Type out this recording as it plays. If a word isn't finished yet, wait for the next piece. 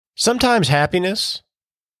Sometimes happiness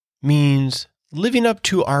means living up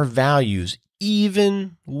to our values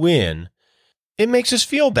even when it makes us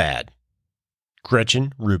feel bad.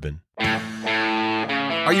 Gretchen Rubin.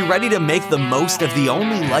 Are you ready to make the most of the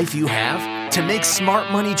only life you have? To make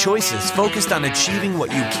smart money choices focused on achieving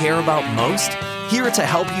what you care about most? Here to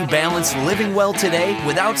help you balance living well today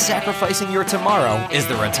without sacrificing your tomorrow is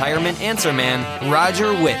the Retirement Answer Man,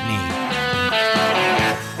 Roger Whitney.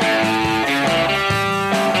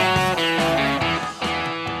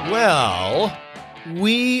 Well,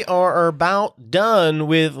 we are about done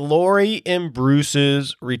with Lori and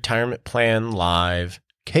Bruce's Retirement Plan Live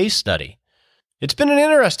case study. It's been an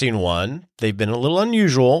interesting one. They've been a little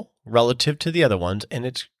unusual relative to the other ones, and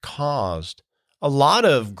it's caused a lot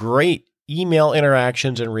of great email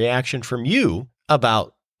interactions and reaction from you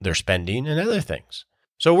about their spending and other things.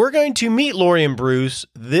 So we're going to meet Lori and Bruce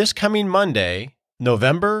this coming Monday,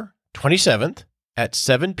 November 27th at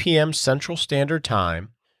 7 p.m. Central Standard Time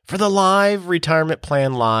for the live Retirement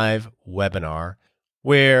Plan Live webinar,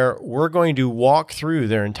 where we're going to walk through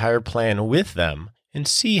their entire plan with them and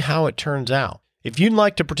see how it turns out. If you'd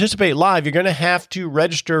like to participate live, you're going to have to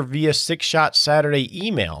register via 6-Shot Saturday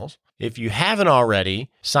emails. If you haven't already,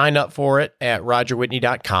 sign up for it at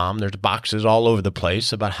rogerwhitney.com. There's boxes all over the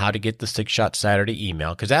place about how to get the 6-Shot Saturday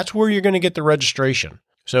email, because that's where you're going to get the registration.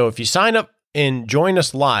 So if you sign up and join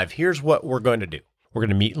us live, here's what we're going to do. We're going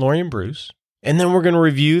to meet Lori and Bruce, and then we're going to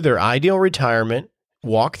review their ideal retirement,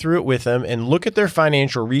 walk through it with them, and look at their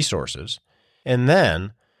financial resources, and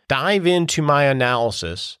then dive into my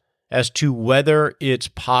analysis as to whether it's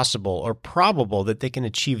possible or probable that they can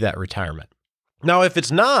achieve that retirement. Now, if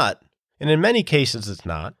it's not, and in many cases it's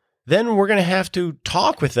not, then we're going to have to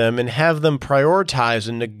talk with them and have them prioritize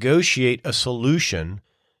and negotiate a solution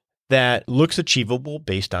that looks achievable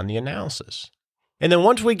based on the analysis. And then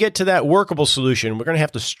once we get to that workable solution, we're going to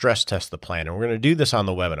have to stress test the plan. And we're going to do this on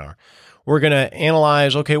the webinar. We're going to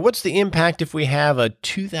analyze, okay, what's the impact if we have a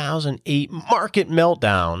 2008 market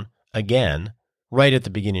meltdown again, right at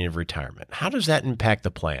the beginning of retirement? How does that impact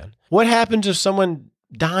the plan? What happens if someone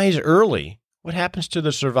dies early? What happens to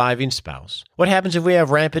the surviving spouse? What happens if we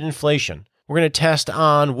have rampant inflation? We're going to test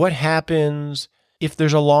on what happens if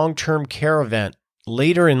there's a long-term care event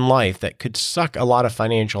later in life that could suck a lot of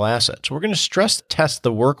financial assets. We're going to stress test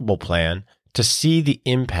the workable plan to see the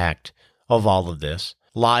impact of all of this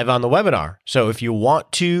live on the webinar. So if you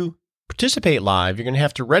want to participate live, you're going to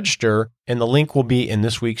have to register, and the link will be in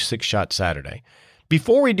this week's 6-Shot Saturday.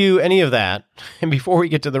 Before we do any of that, and before we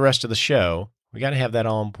get to the rest of the show, we got to have that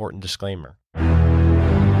all-important disclaimer.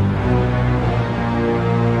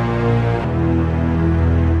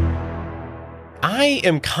 I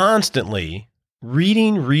am constantly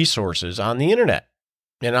reading resources on the internet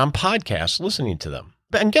and on podcasts, listening to them.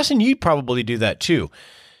 But I'm guessing you probably do that too.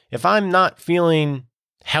 If I'm not feeling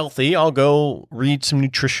healthy, I'll go read some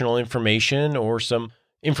nutritional information or some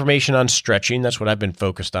information on stretching. That's what I've been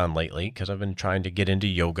focused on lately because I've been trying to get into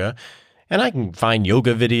yoga. And I can find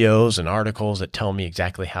yoga videos and articles that tell me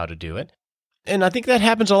exactly how to do it. And I think that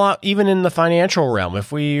happens a lot even in the financial realm.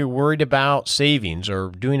 If we're worried about savings or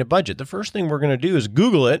doing a budget, the first thing we're going to do is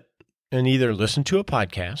Google it and either listen to a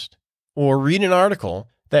podcast or read an article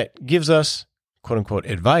that gives us, quote unquote,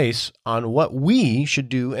 advice on what we should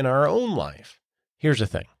do in our own life. Here's the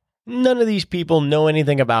thing. None of these people know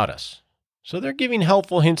anything about us. So they're giving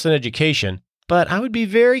helpful hints and education, but I would be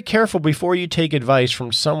very careful before you take advice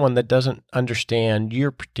from someone that doesn't understand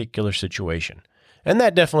your particular situation. And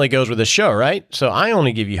that definitely goes with the show, right? So I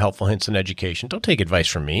only give you helpful hints and education. Don't take advice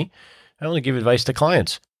from me. I only give advice to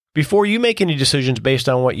clients. Before you make any decisions based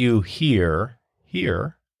on what you hear,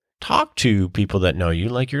 talk to people that know you,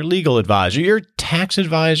 like your legal advisor, your tax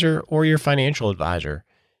advisor, or your financial advisor.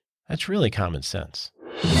 That's really common sense.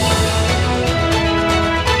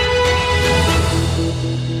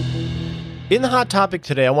 In the hot topic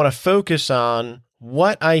today, I want to focus on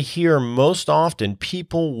what I hear most often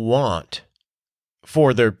people want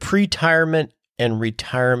for their pre-retirement and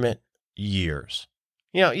retirement years.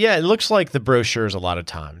 It looks like the brochures a lot of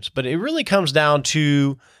times, but it really comes down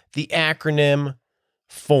to the acronym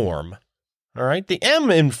FORM. All right. The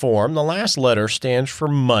M in FORM, the last letter, stands for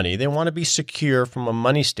money. They want to be secure from a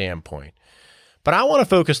money standpoint. But I want to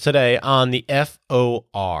focus today on the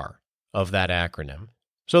FOR of that acronym.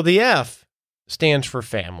 So the F stands for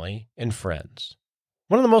family and friends.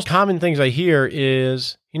 One of the most common things I hear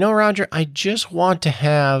is, Roger, I just want to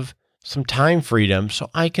have some time freedom so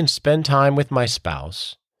I can spend time with my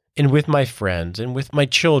spouse and with my friends and with my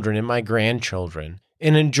children and my grandchildren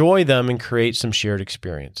and enjoy them and create some shared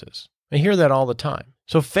experiences. I hear that all the time.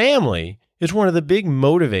 So family is one of the big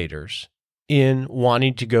motivators in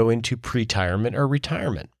wanting to go into pre-retirement or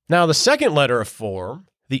retirement. Now, the second letter of form,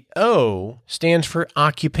 the O, stands for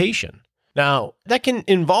occupation. Now, that can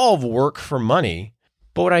involve work for money,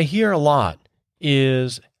 but what I hear a lot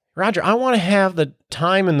is, Roger, I want to have the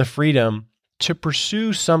time and the freedom to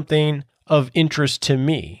pursue something of interest to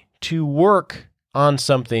me, to work on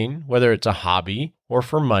something, whether it's a hobby or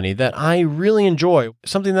for money, that I really enjoy,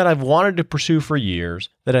 something that I've wanted to pursue for years,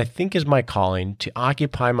 that I think is my calling, to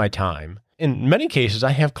occupy my time. In many cases,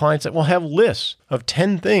 I have clients that will have lists of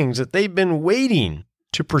 10 things that they've been waiting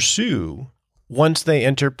to pursue once they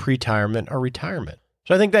enter pre-retirement or retirement.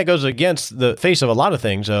 So I think that goes against the face of a lot of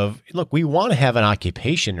things of, look, we want to have an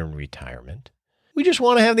occupation in retirement. We just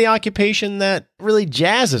want to have the occupation that really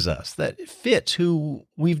jazzes us, that fits who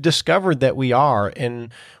we've discovered that we are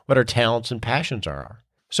and what our talents and passions are.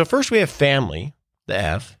 So first we have family, the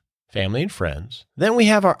F, family and friends. Then we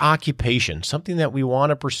have our occupation, something that we want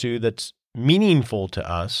to pursue that's meaningful to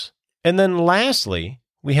us. And then lastly,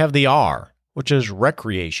 we have the R, which is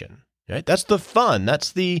recreation. Right? That's the fun.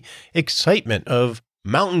 That's the excitement of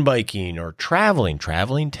mountain biking or traveling.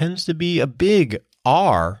 Traveling tends to be a big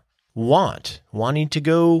R, wanting to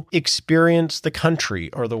go experience the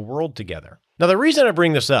country or the world together. Now, the reason I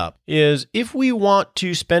bring this up is if we want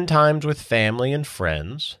to spend times with family and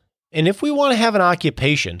friends, and if we want to have an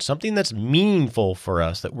occupation, something that's meaningful for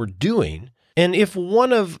us that we're doing, and if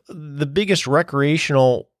one of the biggest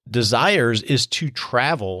recreational desires is to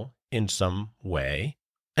travel in some way,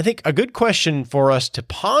 I think a good question for us to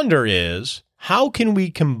ponder is, how can we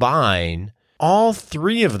combine all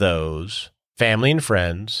three of those, family and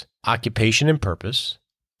friends, occupation and purpose,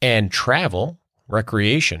 and travel,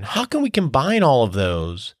 recreation? How can we combine all of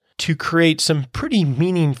those to create some pretty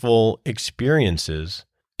meaningful experiences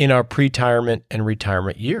in our pre-retirement and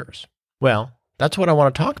retirement years? Well, that's what I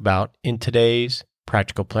want to talk about in today's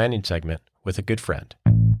practical planning segment with a good friend.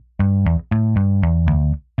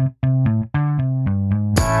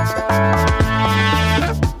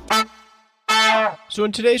 So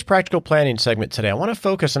in today's practical planning segment today, I want to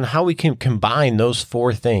focus on how we can combine those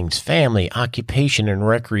four things, family, occupation, and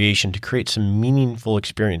recreation, to create some meaningful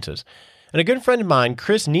experiences. And a good friend of mine,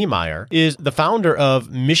 Chris Niemeyer, is the founder of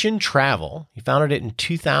Mission Travel. He founded it in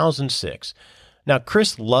 2006. Now,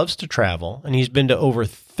 Chris loves to travel, and he's been to over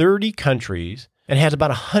 30 countries and has about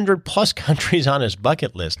 100 plus countries on his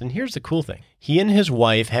bucket list. And here's the cool thing. He and his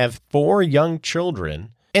wife have 4 young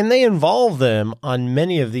children, and they involve them on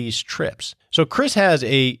many of these trips. So Chris has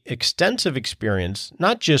an extensive experience,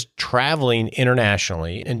 not just traveling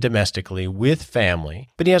internationally and domestically with family,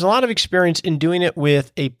 but he has a lot of experience in doing it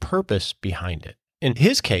with a purpose behind it. In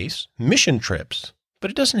his case, mission trips,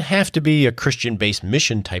 but it doesn't have to be a Christian-based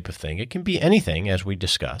mission type of thing. It can be anything, as we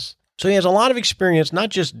discuss. So he has a lot of experience, not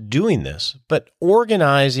just doing this, but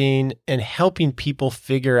organizing and helping people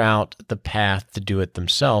figure out the path to do it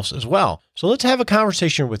themselves as well. So let's have a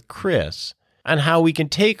conversation with Chris on how we can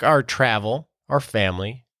take our travel, our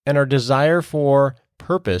family, and our desire for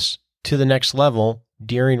purpose to the next level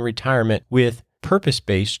during retirement with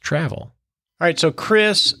purpose-based travel. All right, so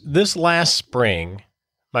Chris, this last spring,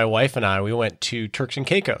 my wife and I, we went to Turks and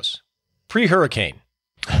Caicos, pre-hurricane.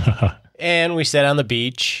 And we sat on the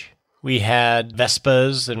beach. We had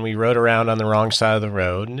Vespas and we rode around on the wrong side of the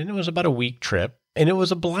road. And it was about a week trip and it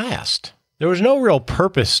was a blast. There was no real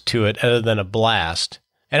purpose to it other than a blast.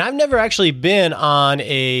 And I've never actually been on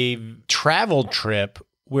a travel trip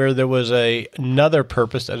where there was another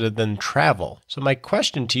purpose other than travel. So my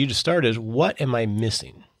question to you to start is, what am I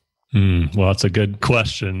missing? Well, that's a good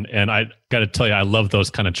question. And I got to tell you, I love those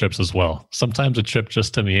kind of trips as well. Sometimes a trip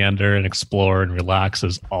just to meander and explore and relax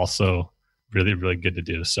is also really, really good to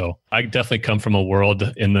do. So I definitely come from a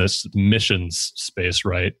world in this missions space,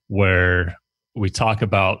 right? Where we talk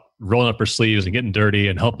about rolling up our sleeves and getting dirty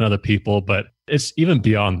and helping other people, but it's even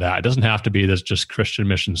beyond that. It doesn't have to be this just Christian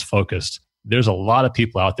missions focused. There's a lot of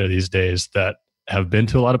people out there these days that have been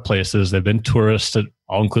to a lot of places. They've been tourists at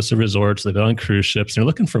all-inclusive resorts. They've been on cruise ships. And they're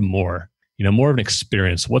looking for more, more of an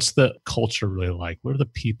experience. What's the culture really like? What are the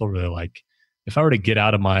people really like? If I were to get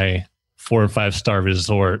out of my 4 or 5 star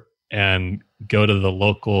resort and go to the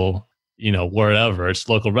local, wherever, it's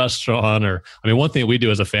local restaurant one thing we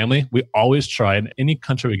do as a family, we always try in any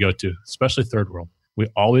country we go to, especially third world, we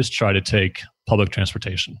always try to take public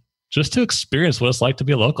transportation just to experience what it's like to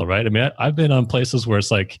be a local, right? I've been on places where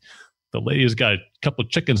it's like the lady's got a couple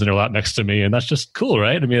of chickens in her lap next to me, and that's just cool,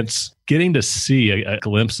 right? It's getting to see a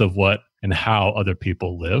glimpse of what and how other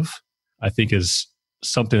people live, I think is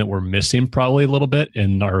something that we're missing probably a little bit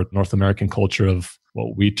in our North American culture of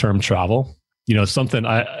what we term travel.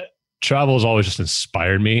 Travel has always just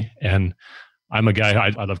inspired me. And I'm a guy,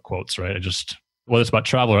 I love quotes, right? Whether it's about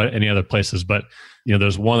travel or any other places, but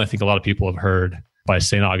there's one I think a lot of people have heard by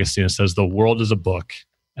St. Augustine. It says, "The world is a book,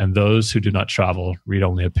 and those who do not travel read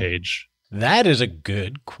only a page." That is a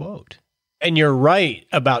good quote. And you're right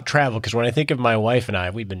about travel, because when I think of my wife and I,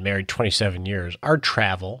 we've been married 27 years, our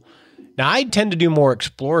travel. Now, I tend to do more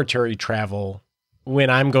exploratory travel when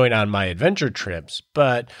I'm going on my adventure trips.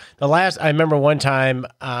 But I remember one time,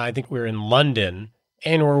 I think we were in London,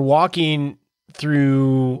 and we're walking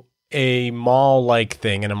through a mall-like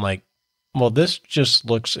thing. And I'm like, well, this just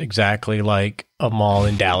looks exactly like a mall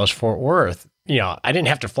in Dallas-Fort Worth. I didn't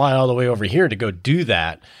have to fly all the way over here to go do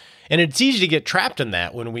that. And it's easy to get trapped in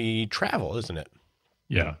that when we travel, isn't it?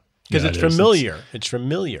 Yeah. Because it's familiar. It's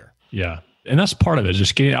familiar. Yeah. And that's part of it,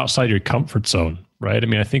 just getting outside your comfort zone, right? I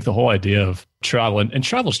mean, I think the whole idea of travel, and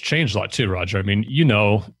travel's changed a lot too, Roger. I mean,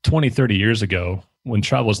 20, 30 years ago, when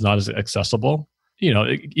travel was not as accessible,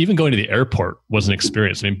 even going to the airport was an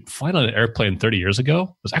experience. I mean, flying on an airplane 30 years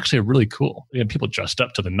ago was actually really cool. People dressed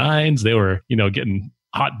up to the nines. They were, getting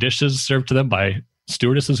hot dishes served to them by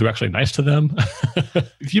stewardesses who are actually nice to them.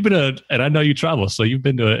 If you've been and I know you travel, so you've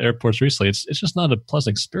been to airports recently, it's just not a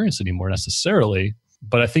pleasant experience anymore necessarily.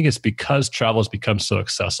 But I think it's because travel has become so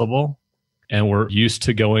accessible and we're used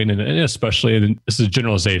to going, and especially, and this is a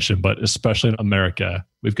generalization, but especially in America,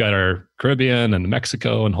 we've got our Caribbean and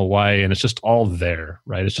Mexico and Hawaii, and it's just all there,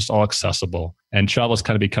 right? It's just all accessible. And travel has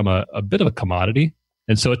kind of become a bit of a commodity.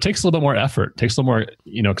 And so it takes a little bit more effort, takes a little more,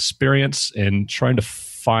 experience in trying to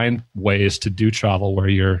find ways to do travel where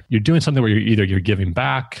you're doing something where you're giving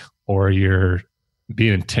back, or you're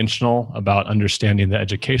being intentional about understanding the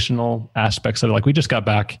educational aspects of it. Like, we just got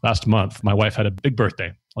back last month. My wife had a big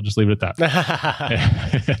birthday. I'll just leave it at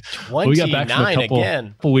that. 29 we got back from a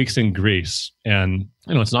couple weeks in Greece, and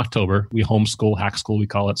it's in October. We homeschool, hack school, we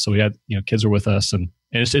call it. So we had kids are with us, and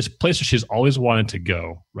it's a place where she's always wanted to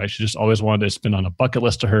go. Right, she just always wanted. It's been on a bucket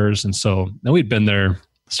list of hers, and so now we'd been there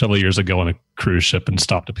several years ago on a cruise ship and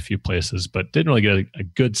stopped up a few places, but didn't really get a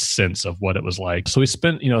good sense of what it was like. So we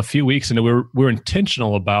spent, a few weeks, and we were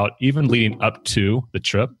intentional about, even leading up to the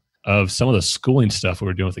trip, of some of the schooling stuff we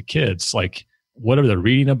were doing with the kids, like whatever they're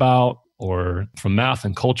reading about, or from math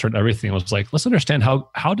and culture and everything. It was like, let's understand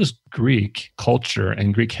how does Greek culture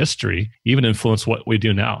and Greek history even influence what we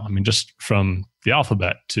do now? I mean, just from the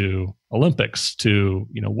alphabet to Olympics to,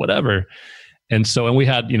 whatever. And we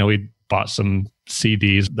had, we bought some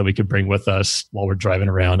CDs that we could bring with us while we're driving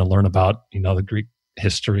around and learn about, the Greek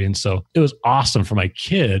history. And so it was awesome for my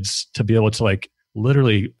kids to be able to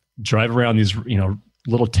literally drive around these,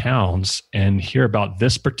 little towns and hear about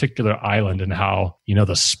this particular island and how,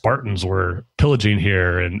 the Spartans were pillaging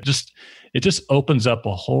here. And it just opens up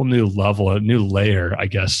a whole new level, a new layer, I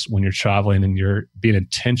guess, when you're traveling and you're being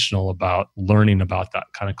intentional about learning about that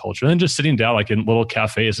kind of culture. And then just sitting down in little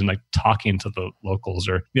cafes and talking to the locals,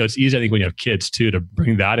 or, it's easy, I think, when you have kids too, to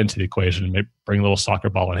bring that into the equation and maybe bring a little soccer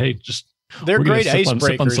ball and, hey, they're great icebreakers.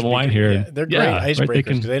 Sip on some wine here. Yeah, they're great icebreakers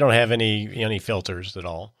because they don't have any filters at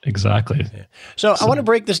all. Exactly. Yeah. So I want to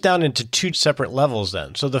break this down into two separate levels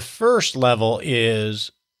then. So the first level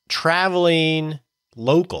is traveling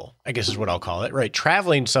local, I guess is what I'll call it, right?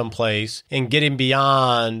 Traveling someplace and getting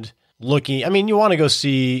beyond looking. I mean, you want to go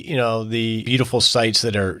see, the beautiful sites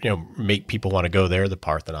that are, make people want to go there, the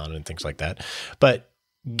Parthenon and things like that. But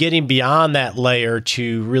getting beyond that layer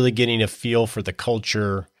to really getting a feel for the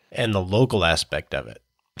culture and the local aspect of it.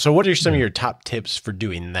 So what are some of your top tips for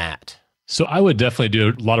doing that? So I would definitely do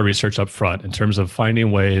a lot of research up front in terms of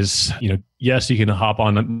finding ways, yes, you can hop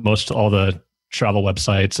on most all the travel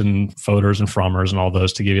websites and Photos and Frommers and all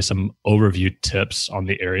those to give you some overview tips on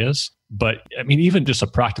the areas. But I mean, even just a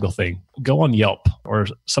practical thing, go on Yelp or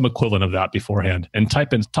some equivalent of that beforehand and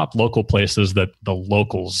type in top local places that the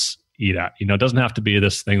locals eat at. It doesn't have to be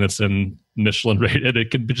this thing that's in Michelin rated. It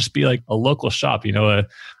could just be like a local shop. I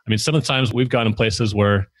mean, some of the times we've gone in places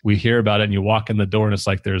where we hear about it and you walk in the door and it's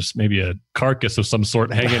like there's maybe a carcass of some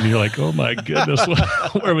sort hanging and you're like, oh my goodness,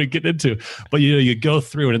 where are we getting into? But you go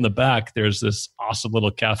through and in the back, there's this awesome little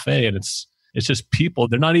cafe and it's just people.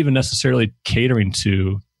 They're not even necessarily catering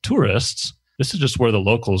to tourists. This is just where the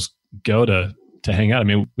locals go to hang out. I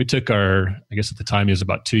mean, we took I guess at the time he was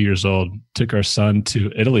about 2 years old, took our son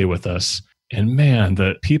to Italy with us. And man,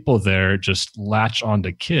 the people there just latch on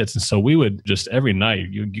to kids. And so we would just every night,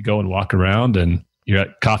 you go and walk around and you're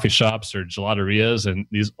at coffee shops or gelaterias and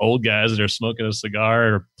these old guys that are smoking a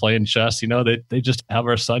cigar or playing chess, they just have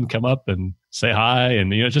our son come up and say hi.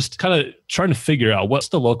 And, just kind of trying to figure out what's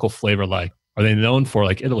the local flavor like. Are they known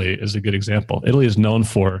for, Italy is a good example. Italy is known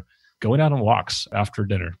for going out on walks after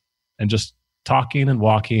dinner and just talking and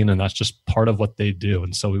walking, and that's just part of what they do.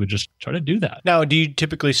 And so we would just try to do that. Now, do you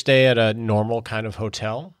typically stay at a normal kind of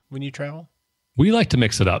hotel when you travel? We like to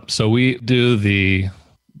mix it up. So we do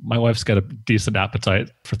my wife's got a decent appetite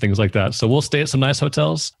for things like that. So we'll stay at some nice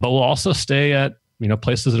hotels, but we'll also stay at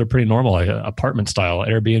places that are pretty normal, like apartment style,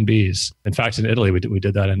 Airbnbs. In fact, in Italy, we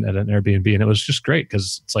did that at an Airbnb, and it was just great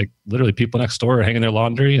because it's like literally people next door are hanging their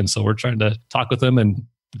laundry, and so we're trying to talk with them, and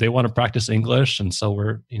they want to practice English, and so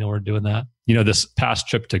we're doing that. This past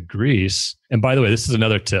trip to Greece, and by the way, this is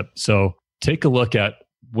another tip. So take a look at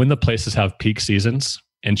when the places have peak seasons,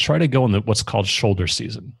 and try to go in what's called shoulder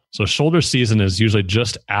season. So shoulder season is usually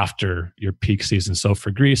just after your peak season. So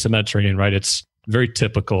for Greece and Mediterranean, right, it's very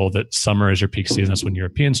typical that summer is your peak season. That's when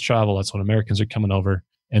Europeans travel. That's when Americans are coming over.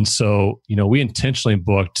 And so, we intentionally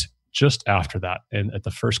booked just after that and at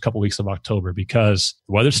the first couple of weeks of October because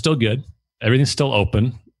the weather's still good. Everything's still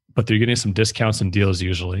open, but they're getting some discounts and deals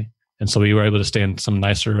usually. And so we were able to stay in some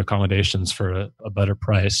nicer accommodations for a better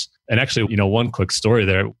price. And actually, one quick story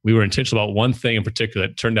there, we were intentional about one thing in particular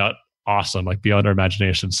that turned out awesome, like beyond our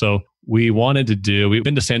imagination. So we've been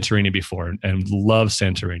to Santorini before and love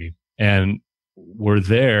Santorini. And we're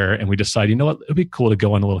there and we decided, it'd be cool to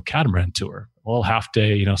go on a little catamaran tour, a little half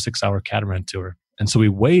day, 6-hour catamaran tour. And so we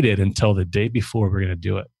waited until the day before we were going to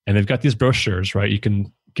do it. And they've got these brochures, right? You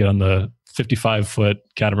can get on the 55-foot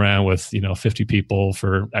catamaran with 50 people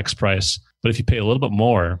for X price. But if you pay a little bit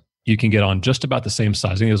more, you can get on just about the same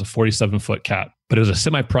size. I think it was a 47-foot cat, but it was a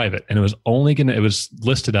semi-private, and it was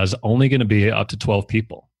listed as only going to be up to 12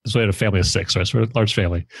 people. So we had a family of 6, right? So we're a large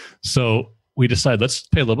family. So we decided let's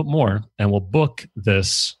pay a little bit more, and we'll book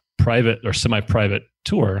this private or semi-private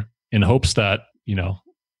tour in hopes that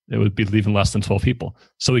it would be leaving less than 12 people.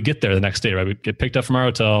 So we get there the next day, right? We get picked up from our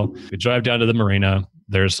hotel. We drive down to the marina.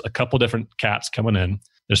 There's a couple different cats coming in.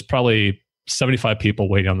 There's probably 75 people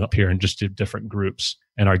waiting on the pier in just different groups.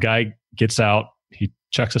 And our guy gets out. He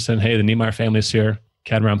checks us in. Hey, the Niemeyer family's here.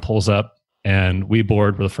 Catamaran pulls up and we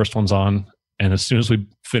board. We're the first ones on. And as soon as we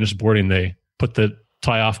finish boarding, they put the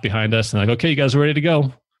tie off behind us and like, okay, you guys are ready to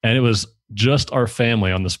go. And it was just our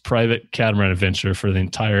family on this private catamaran adventure for the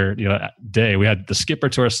entire day. We had the skipper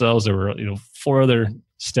to ourselves. There were 4 other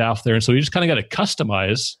staff there, and so we just kind of got to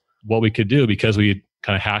customize what we could do because we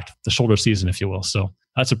kind of hacked the shoulder season, if you will. So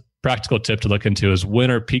that's a practical tip to look into: is when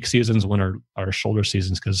are peak seasons, when are our shoulder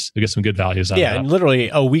seasons, because we get some good values out of that. Yeah, and literally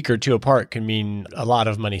a week or two apart can mean a lot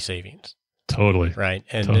of money savings. Totally. Right.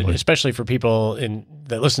 And totally. Especially for people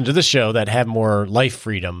that listen to this show that have more life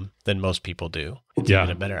freedom than most people do. It's even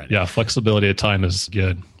a better idea. Yeah. Flexibility of time is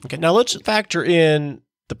good. Okay. Now let's factor in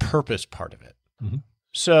the purpose part of it. Mm-hmm.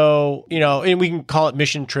 So, and we can call it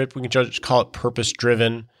mission trip. We can just call it purpose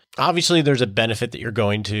driven. Obviously, there's a benefit that you're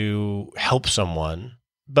going to help someone,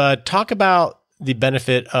 but talk about the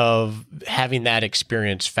benefit of having that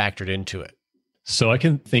experience factored into it. So I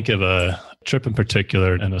can think of a trip in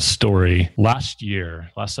particular and a story. Last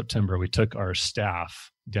September, we took our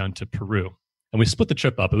staff down to Peru and we split the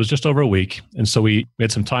trip up. It was just over a week. And so we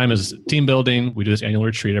had some time as team building. We do this annual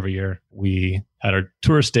retreat every year. We had our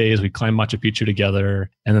tourist days. We climbed Machu Picchu together.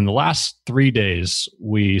 And then the last 3 days,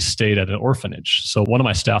 we stayed at an orphanage. So one of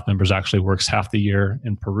my staff members actually works half the year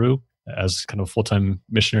in Peru as kind of a full-time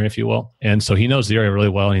missionary, if you will. And so he knows the area really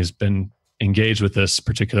well. And he's been engaged with this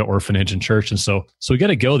particular orphanage and church. And so we got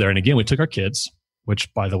to go there. And again, we took our kids,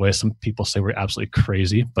 which by the way, some people say we're absolutely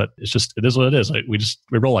crazy, but it is what it is. Like, we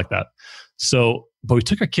roll like that. But we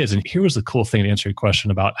took our kids, and here was the cool thing to answer your question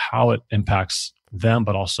about how it impacts them,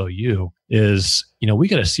 but also you is, we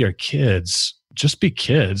got to see our kids just be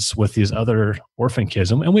kids with these other orphan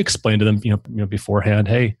kids. And we explained to them, beforehand,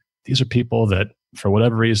 hey, these are people that for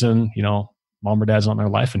whatever reason, mom or dad's not in their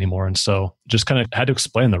life anymore. And so just kind of had to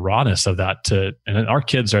explain the rawness of that and our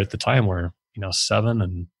kids are at the time were, 7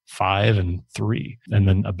 and 5 and 3, and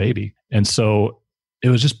then a baby. And so it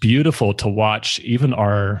was just beautiful to watch even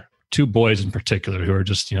our 2 boys in particular, who are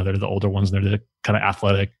just, they're the older ones and they're the kind of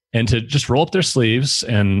athletic, and to just roll up their sleeves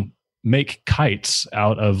and make kites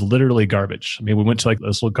out of literally garbage. I mean, we went to like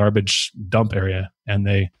this little garbage dump area and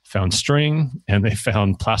they found string and they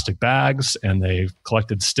found plastic bags and they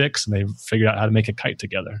collected sticks and they figured out how to make a kite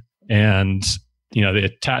together. And, they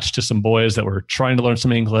attached to some boys that were trying to learn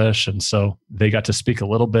some English. And so they got to speak a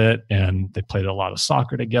little bit and they played a lot of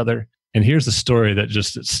soccer together. And here's the story that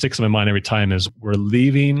just sticks in my mind every time is we're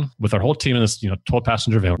leaving with our whole team in this, 12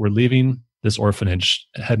 passenger van. We're leaving this orphanage,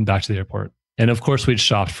 heading back to the airport. And of course, we'd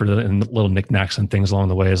shopped for little knickknacks and things along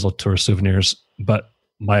the way as little tourist souvenirs. But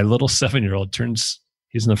my little 7-year-old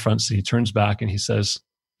he's in the front seat, he turns back and he says,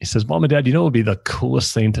 Mom and Dad, what would be the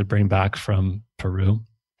coolest thing to bring back from Peru?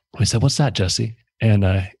 We said, what's that, Jesse? And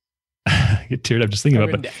get teared up just thinking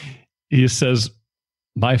about it. But he says,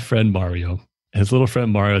 my friend Mario, his little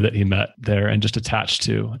friend Mario that he met there and just attached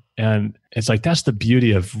to. And it's like, that's the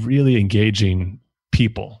beauty of really engaging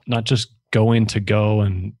people, not just going to go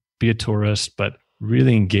and be a tourist, but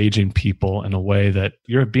really engaging people in a way that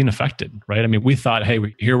you're being affected, right? I mean, we thought, hey,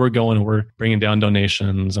 here we're going and we're bringing down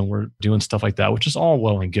donations and we're doing stuff like that, which is all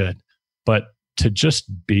well and good. But to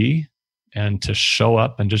just be and to show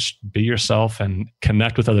up and just be yourself and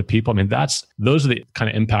connect with other people, I mean, those are the kind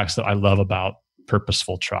of impacts that I love about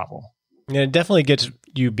purposeful travel. Yeah, it definitely gets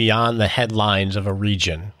you beyond the headlines of a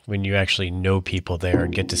region when you actually know people there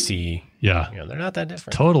and get to see, they're not that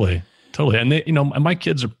different. Totally. And they, my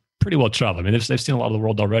kids are pretty well traveled. I mean, they've seen a lot of the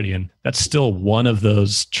world already. And that's still one of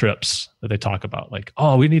those trips that they talk about. Like,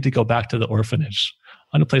 oh, we need to go back to the orphanage.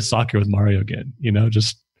 I'm going to play soccer with Mario again,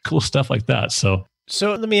 just cool stuff like that. So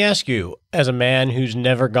let me ask you, as a man who's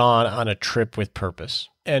never gone on a trip with purpose,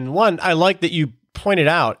 and one, I like that you pointed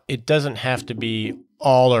out, it doesn't have to be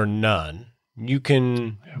all or none. You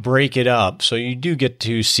can break it up. So you do get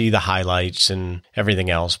to see the highlights and everything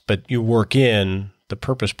else, but you work in the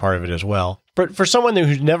purpose part of it as well. But for someone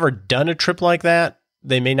who's never done a trip like that,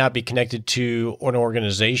 they may not be connected to an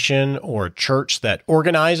organization or a church that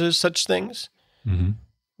organizes such things. Mm-hmm.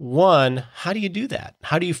 One, how do you do that?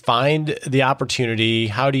 How do you find the opportunity?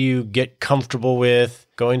 How do you get comfortable with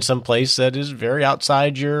going someplace that is very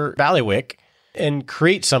outside your bailiwick and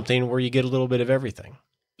create something where you get a little bit of everything?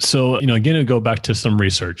 So, again, to go back to some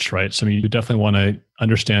research, right? So you definitely want to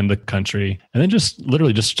understand the country and then just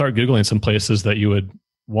literally just start Googling some places that you would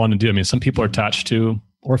want to do. I mean, some people are attached to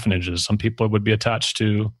orphanages. Some people would be attached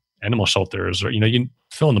to animal shelters, or, you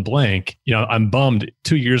fill in the blank. I'm bummed.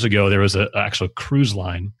 2 years ago, there was an actual cruise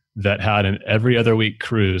line that had an every other week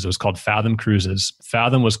cruise. It was called Fathom Cruises.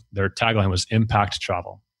 Fathom their tagline was impact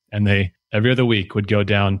travel. And they, every other week, would go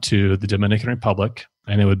down to the Dominican Republic,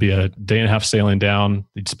 and it would be a day and a half sailing down.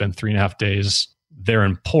 You'd spend 3.5 days there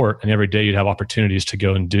in port, and every day you'd have opportunities to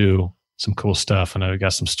go and do some cool stuff. And I've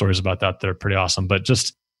got some stories about that that are pretty awesome. But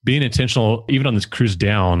just being intentional, even on this cruise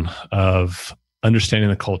down, of understanding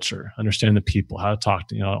the culture, understanding the people, how to talk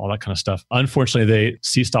to, all that kind of stuff. Unfortunately, they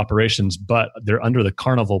ceased operations, but they're under the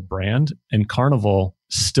Carnival brand, and Carnival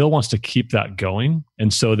still wants to keep that going.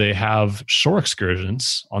 And so they have shore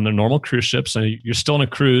excursions on their normal cruise ships. And you're still on a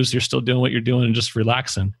cruise, you're still doing what you're doing and just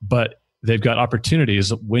relaxing. But they've got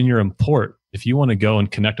opportunities when you're in port. If you want to go and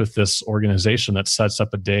connect with this organization that sets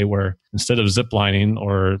up a day where instead of ziplining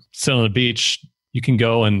or sitting on the beach, you can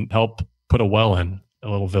go and help put a well in a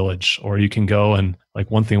little village, or you can go and, like,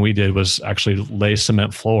 one thing we did was actually lay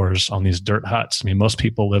cement floors on these dirt huts. I mean, most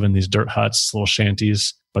people live in these dirt huts, little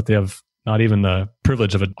shanties, but they have not even the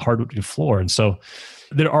privilege of a hardwood floor. And so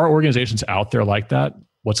there are organizations out there like that,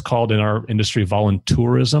 what's called in our industry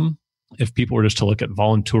voluntourism. If people were just to look at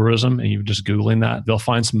voluntourism and you're just Googling that, they'll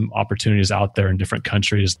find some opportunities out there in different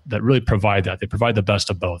countries that really provide that. They provide the best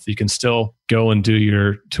of both. You can still go and do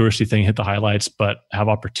your touristy thing, hit the highlights, but have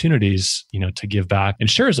opportunities, to give back and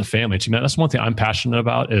share as a family. That's one thing I'm passionate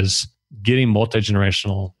about, is getting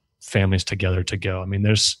multi-generational families together to go. I mean,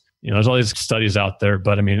 there's all these studies out there,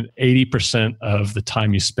 but 80% of the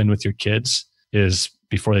time you spend with your kids is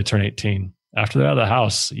before they turn 18. After they're out of the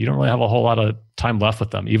house, you don't really have a whole lot of time left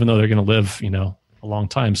with them, even though they're going to live, a long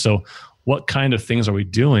time. So what kind of things are we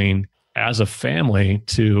doing as a family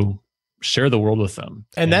to share the world with them?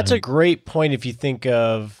 And that's a great point if you think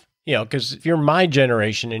of, because if you're my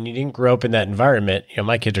generation and you didn't grow up in that environment,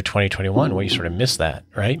 my kids are 2021, well, you sort of miss that,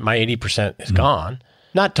 right? My 80% is gone.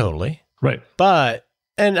 Not totally. Right. But,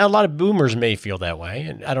 and a lot of boomers may feel that way,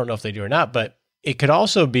 and I don't know if they do or not, but it could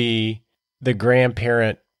also be the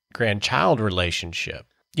grandchild relationship.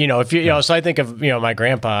 So I think of, my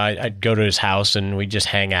grandpa, I'd go to his house and we'd just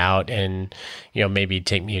hang out and, maybe he'd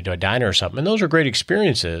take me to a diner or something. And those are great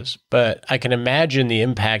experiences, but I can imagine the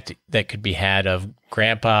impact that could be had of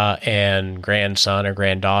grandpa and grandson or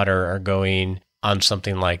granddaughter are going on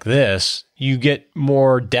something like this. You get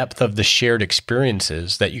more depth of the shared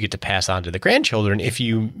experiences that you get to pass on to the grandchildren if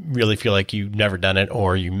you really feel like you've never done it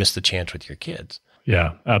or you missed the chance with your kids.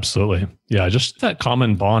 Yeah, absolutely. Yeah, just that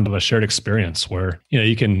common bond of a shared experience where,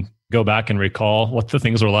 you can go back and recall what the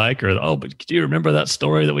things were like, or, but do you remember that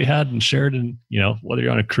story that we had and shared in, whether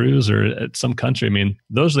you're on a cruise or at some country?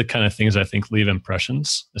 Those are the kind of things I think leave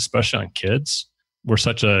impressions, especially on kids. We're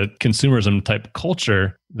such a consumerism type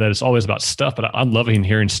culture that it's always about stuff, but I'm loving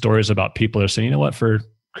hearing stories about people that are saying, for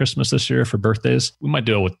Christmas this year, for birthdays, we might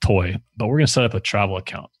do it with toy, but we're going to set up a travel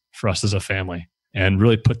account for us as a family. And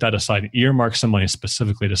really put that aside and earmark some money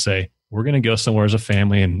specifically to say, we're going to go somewhere as a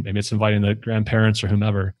family, and maybe it's inviting the grandparents or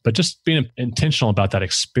whomever, but just being intentional about that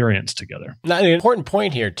experience together. Now, an important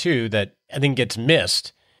point here too that I think gets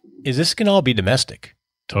missed is this can all be domestic.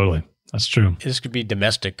 Totally. That's true. This could be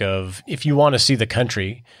domestic of if you want to see the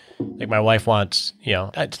country, like my wife wants,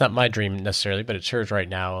 it's not my dream necessarily, but it's hers right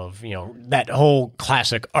now of, that whole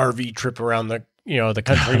classic RV trip around the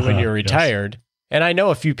country when you're retired. Yes. And I know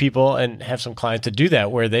a few people and have some clients that do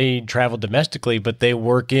that where they travel domestically, but they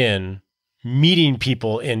work in meeting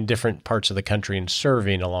people in different parts of the country and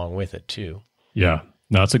serving along with it too. Yeah.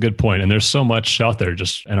 No, that's a good point. And there's so much out there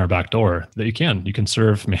just in our back door that you can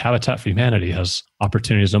serve. Habitat for Humanity has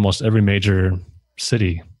opportunities in almost every major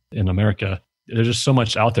city in America. There's just so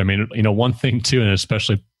much out there. One thing too, and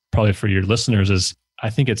especially probably for your listeners, is I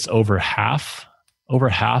think it's over half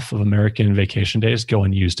of American vacation days go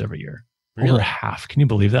unused every year. Really? Over half. Can you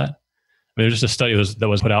believe that? There's just a study that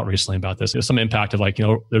was put out recently about this. There's some impact of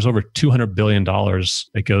there's over $200 billion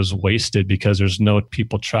that goes wasted because there's no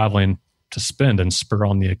people traveling to spend and spur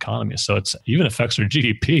on the economy. So it even affects their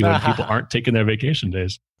GDP when people aren't taking their vacation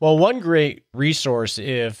days. Well, one great resource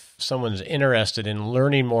if someone's interested in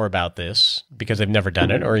learning more about this because they've never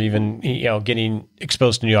done it, or even getting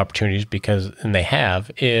exposed to new opportunities and they have,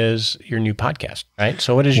 is your new podcast, right?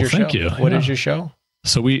 So what is your show? Thank you. What is your show?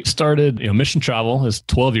 So we started, Mission Travel is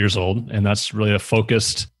 12 years old, and that's really a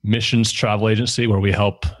focused missions travel agency where we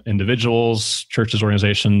help individuals, churches,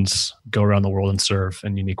 organizations go around the world and serve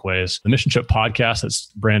in unique ways. The Mission Trip podcast, that's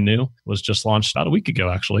brand new, was just launched about a week ago,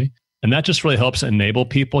 actually. And that just really helps enable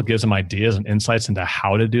people, gives them ideas and insights into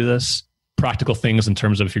how to do this. Practical things in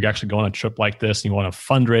terms of if you're actually going on a trip like this and you want to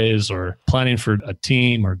fundraise or planning for a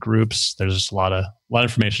team or groups, there's just a lot of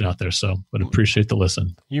information out there. So would appreciate the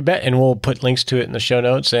listen. You bet. And we'll put links to it in the show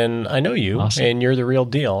notes. And I know you, awesome. And you're the real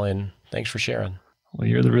deal. And thanks for sharing. Well,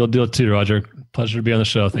 you're the real deal too, Roger. Pleasure to be on the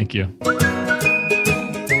show. Thank you.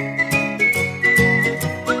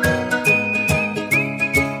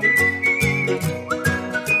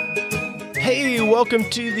 Welcome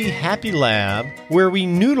to the Happy Lab, where we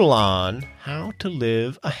noodle on how to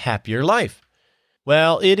live a happier life.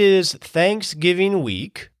 Well, it is Thanksgiving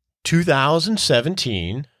week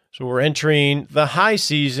 2017, so we're entering the high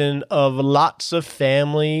season of lots of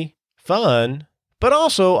family fun, but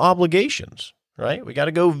also obligations, right? We got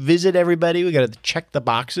to go visit everybody. We got to check the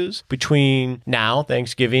boxes between now,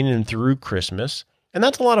 Thanksgiving, and through Christmas. And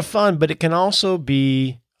that's a lot of fun, but it can also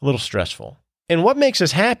be a little stressful. And what makes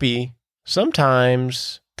us happy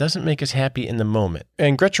sometimes doesn't make us happy in the moment.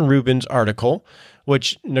 And Gretchen Rubin's article,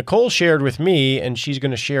 which Nicole shared with me, and she's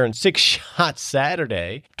going to share in 6 Shots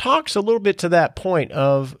Saturday, talks a little bit to that point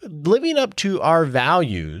of living up to our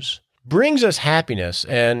values brings us happiness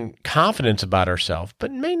and confidence about ourselves,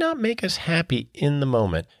 but may not make us happy in the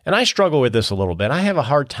moment. And I struggle with this a little bit. I have a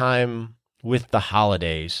hard time with the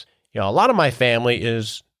holidays. A lot of my family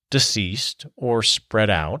is deceased or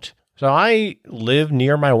spread out. So I live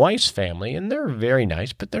near my wife's family, and they're very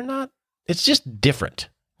nice, but they're not, it's just different,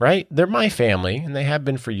 right? They're my family, and they have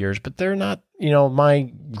been for years, but they're not,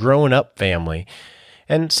 my grown-up family.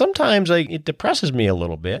 And sometimes it depresses me a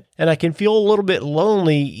little bit, and I can feel a little bit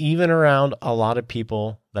lonely even around a lot of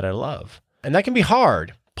people that I love. And that can be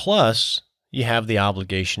hard. Plus, you have the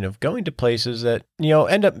obligation of going to places that,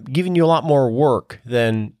 end up giving you a lot more work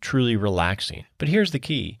than truly relaxing. But here's the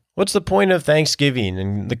key. What's the point of Thanksgiving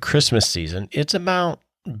and the Christmas season? It's about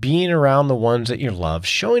being around the ones that you love,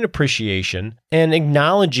 showing appreciation, and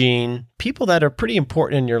acknowledging people that are pretty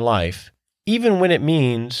important in your life, even when it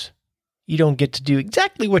means you don't get to do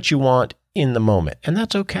exactly what you want in the moment. And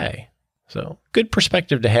that's okay. So, good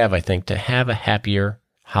perspective to have, I think, to have a happier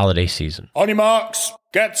holiday season. On your marks,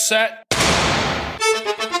 get set.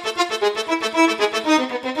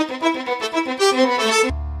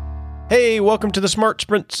 Hey, welcome to the Smart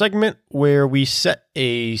Sprint segment where we set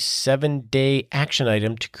a 7-day action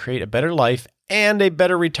item to create a better life and a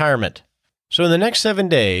better retirement. So in the next 7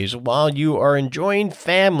 days, while you are enjoying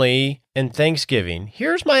family and Thanksgiving,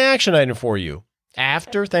 here's my action item for you.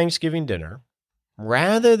 After Thanksgiving dinner,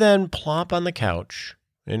 rather than plop on the couch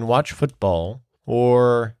and watch football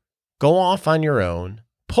or go off on your own,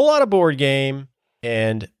 pull out a board game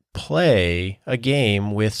and play a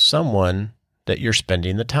game with someone that you're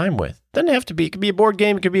spending the time with. Doesn't have to be, it could be a board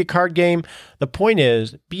game, it could be a card game. The point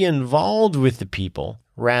is, be involved with the people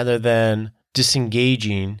rather than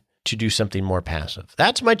disengaging to do something more passive.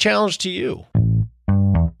 That's my challenge to you.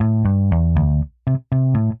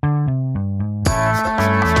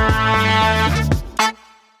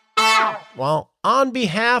 Well, on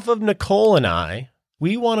behalf of Nicole and I,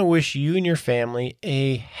 we want to wish you and your family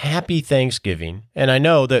a happy Thanksgiving. And I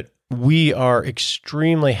know that We are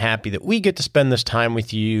extremely happy that we get to spend this time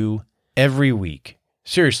with you every week.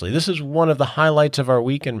 Seriously, this is one of the highlights of our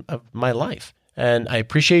week and of my life. And I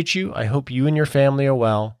appreciate you. I hope you and your family are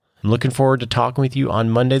well. I'm looking forward to talking with you on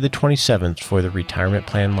Monday the 27th for the Retirement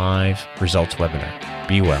Plan Live results webinar.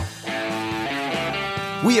 Be well.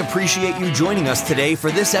 We appreciate you joining us today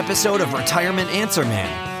for this episode of Retirement Answer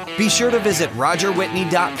Man. Be sure to visit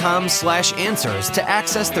rogerwhitney.com/answers to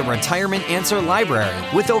access the Retirement Answer Library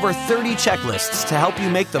with over 30 checklists to help you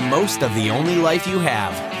make the most of the only life you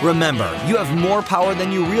have. Remember, you have more power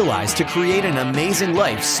than you realize to create an amazing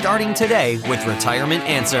life starting today with Retirement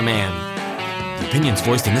Answer Man. The opinions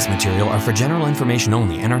voiced in this material are for general information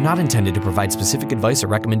only and are not intended to provide specific advice or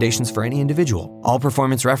recommendations for any individual. All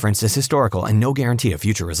performance referenced is historical and no guarantee of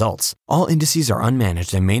future results. All indices are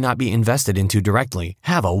unmanaged and may not be invested into directly.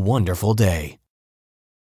 Have a wonderful day.